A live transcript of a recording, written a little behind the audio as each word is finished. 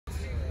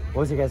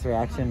What was your guys'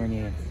 reaction when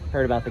you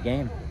heard about the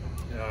game?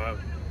 I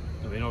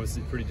mean,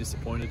 obviously pretty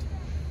disappointed,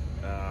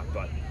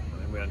 but I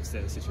mean, we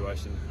understand the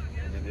situation,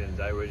 and at the end of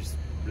the day, we're just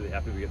really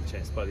happy we get the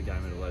chance to play the game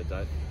at a later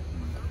date.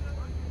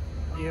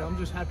 Yeah, I'm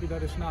just happy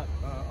that it's not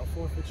a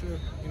forfeiture.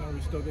 You know,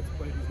 we still get to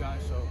play these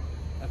guys, so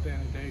at the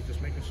end of the day,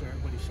 just making sure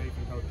everybody's safe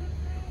and healthy.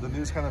 The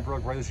news kind of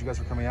broke right as you guys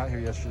were coming out here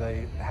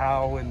yesterday.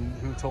 How and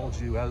who told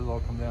you? How did it all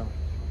come down?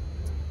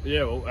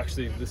 Yeah, well,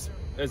 actually,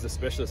 as a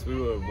specialist, we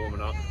were warming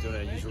up, doing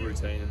our usual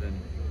routine, and then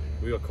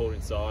we got called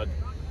inside.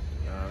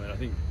 And I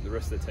think the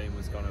rest of the team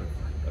was kind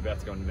of about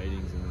to go into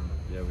meetings, and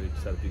yeah, we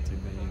just had a big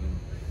team meeting,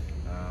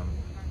 and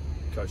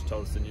coach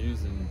told us the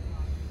news, and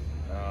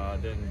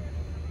then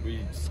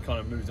we just kind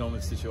of moved on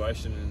with the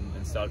situation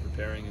and started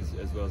preparing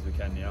as well as we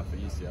can now for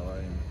UCLA,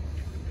 and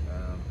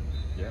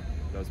yeah,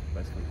 that was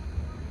basically.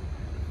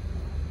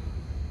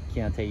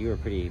 Keaontay, you were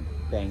pretty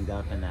banged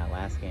up in that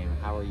last game.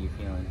 How are you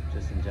feeling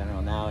just in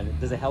general now? And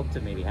does it help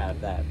to maybe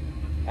have that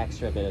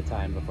extra bit of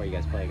time before you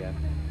guys play again?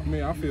 I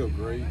mean, I feel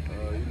great.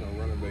 You know,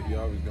 running back, you're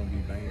always going to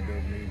be banged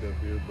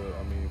up here. But,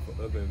 I mean,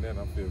 other than that,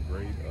 I feel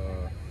great.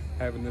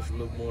 Having this a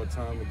little more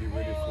time to get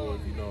ready for,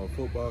 you know, a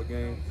football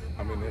game,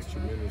 I mean, that's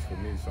tremendous for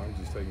me. So I'm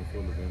just taking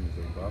full advantage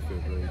of it. But I feel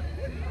great.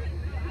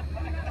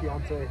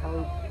 Keaontay,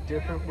 how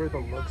different were the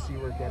looks you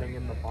were getting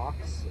in the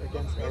box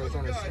against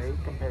Arizona State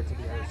compared to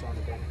the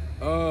Arizona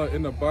game?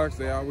 In the box,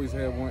 they always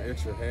had one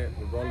extra hat,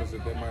 regardless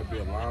if they might be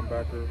a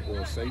linebacker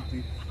or a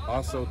safety.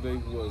 Also, they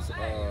was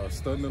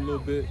stunting a little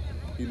bit,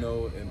 you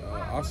know, and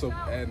also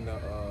adding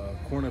a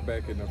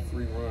cornerback in the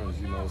free runs,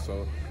 you know.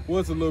 So it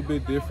was a little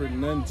bit different.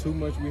 Nothing too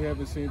much we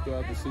haven't seen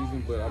throughout the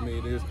season, but I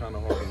mean, it is kind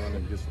of hard to run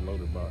against a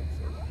loaded box.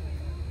 So.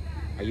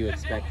 Are you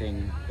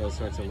expecting those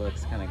sorts of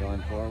looks kind of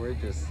going forward,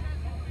 just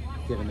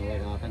given the way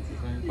the offense is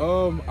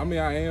playing? I mean,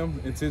 I am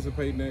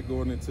anticipating that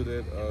going into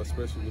that,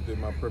 especially within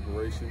my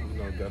preparation.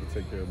 You know, got to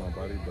take care of my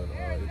body. But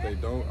if they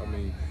don't, I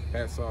mean,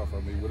 hats off. I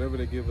mean, whatever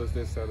they give us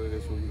that Saturday,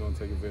 that's what we're going to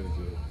take advantage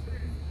of. So.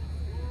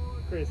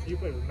 Chris, you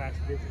played with Max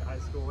Gibbs in high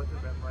school. What's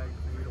it been like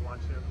for you to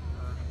watch him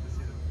this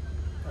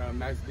season?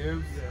 Max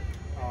Gibbs?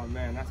 Yeah. Oh,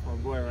 man, that's my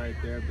boy right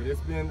there. But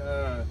it's been,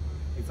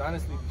 it's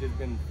honestly just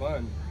been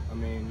fun. I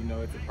mean, you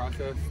know, it's a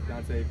process.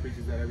 Dante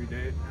preaches that every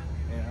day.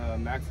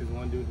 And Max is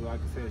one dude who I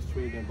can say has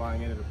truly been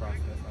buying into the process.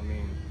 I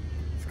mean,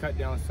 he's cut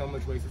down so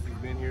much weight since he's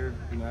been here.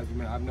 You know, as you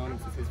mentioned, I've known him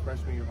since his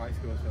freshman year of high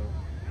school. So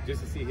just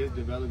to see his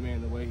development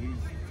and the way he's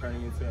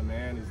turning into a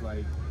man is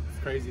like, it's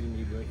crazy to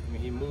me. But I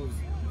mean, he moves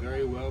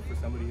very well for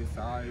somebody his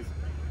size.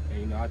 And,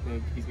 you know, I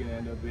think he's going to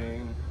end up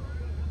being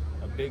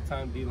a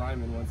big-time D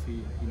lineman once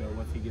he, you know,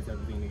 once he gets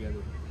everything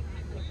together.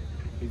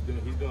 He's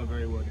doing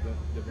very well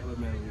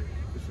developmentally,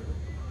 for sure.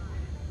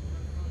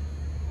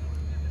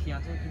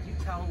 Keaontay, could you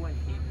tell when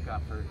Keaton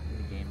got hurt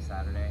in the game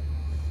Saturday?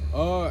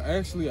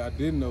 Actually, I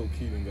didn't know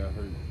Keaton got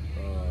hurt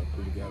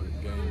for the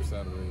game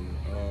Saturday.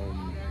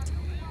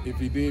 If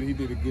he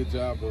did a good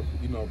job of,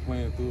 you know,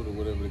 playing through it or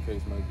whatever the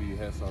case might be.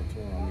 Hats off to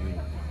him. I mean,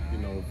 you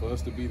know, for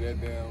us to be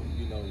that down,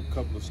 you know, a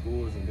couple of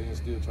scores and then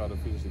still try to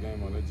finish the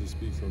game on, that just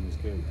speaks on his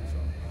character. So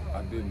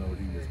I didn't know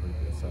he was hurt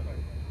that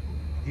Saturday.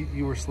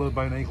 You were slowed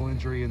by an ankle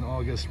injury in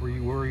August. Were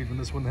you worried when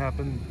this one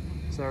happened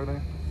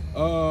Saturday?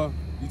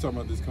 You talking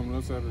about this coming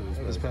up Saturday?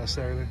 This past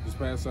Saturday? This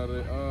past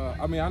Saturday.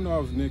 I mean, I know I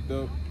was nicked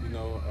up. You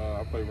know,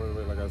 I play running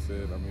back, like I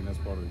said. I mean, that's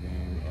part of the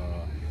game.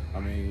 I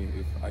mean,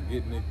 if I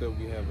get nicked up,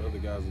 we have other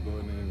guys that go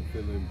in there and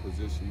fill in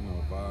position. You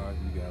know, Vi,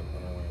 you got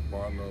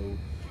Barlow,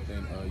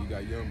 and you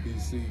got young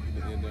BC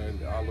in there.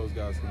 All those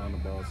guys can run the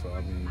ball. So,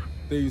 I mean,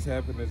 things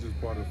happen. That's just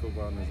part of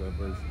football and that's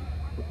adversity.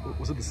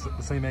 Was it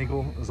the same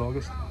ankle as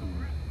August?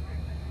 Mm-hmm.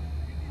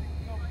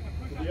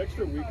 Did the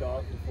extra week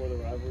off before the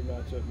rivalry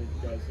matchup make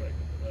you guys like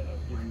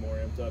even more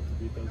amped up to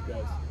beat those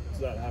guys?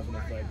 Does that have an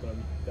effect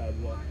on that as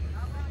well?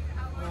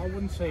 I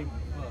wouldn't say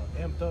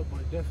amped up,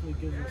 but it definitely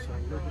gives us a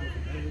little bit of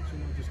an edge, you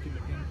know, just getting the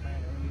game plan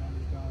early on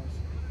these guys.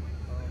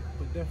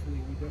 But we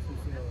definitely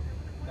feel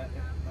that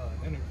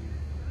energy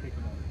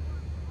picking up.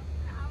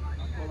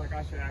 I feel like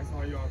I should ask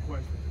all y'all a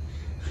question.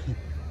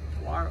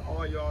 Why are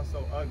all y'all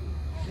so ugly?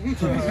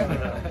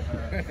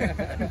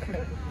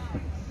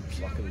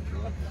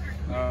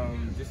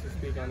 Just to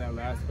speak on that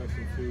last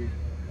question too,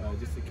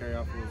 just to carry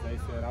off what Zay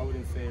said, I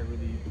wouldn't say it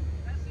really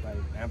like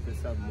amped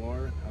us up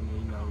more. I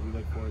mean, you know, we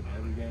look forward to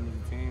every game as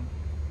a team,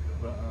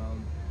 but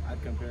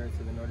I'd compare it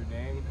to the Notre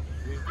Dame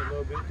just a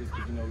little bit, just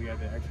because, you know, we had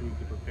the extra week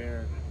to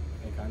prepare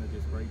and kind of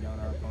just break down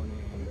our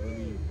opponent. And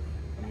really,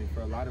 I mean,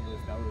 for a lot of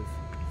us, that was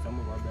some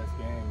of our best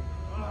games.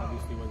 And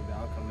obviously, wasn't the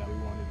outcome that we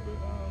wanted, but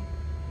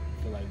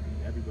I feel like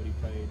everybody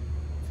played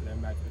to their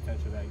max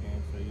potential that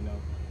game. So, you know,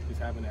 just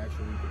having an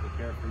extra week to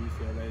prepare for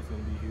UCLA is going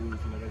to be huge.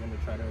 You know, they're going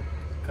to try to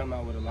come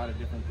out with a lot of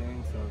different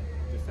things. So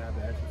just to have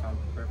the extra time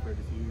to prepare for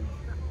it is huge.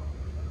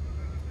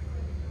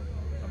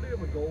 How big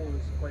of a goal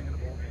is playing in a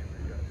bowl game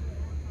for you guys?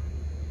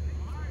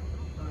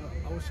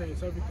 I would say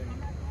it's everything.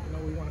 You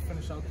know, we want to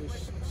finish out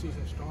this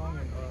season strong,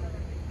 and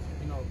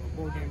you know, a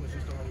bowl game is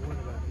just the only way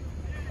to that.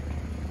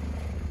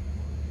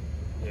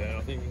 Yeah, and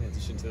I think in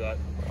addition to that,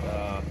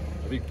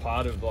 a big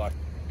part of like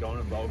going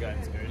to bowl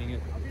games, earning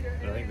it.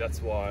 And I think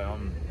that's why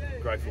I'm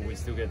grateful we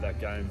still get that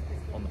game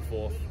on the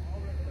 4th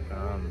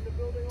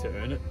to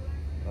earn it.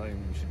 I think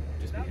we should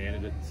just be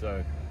handed it.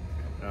 So,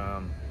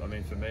 I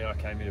mean, for me, I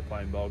came here to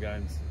play in bowl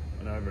games.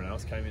 I know everyone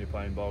else came here to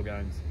play in bowl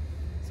games.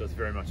 So it's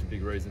very much a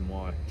big reason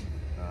why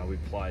we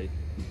play,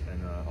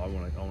 and I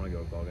want to go to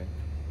a bowl game.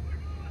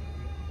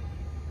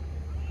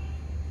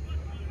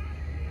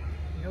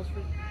 Anything else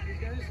for these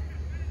guys?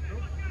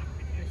 Nope.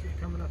 Thanks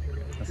for coming up here,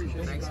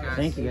 guys. Thanks, guys.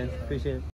 Thank you, guys. Appreciate it.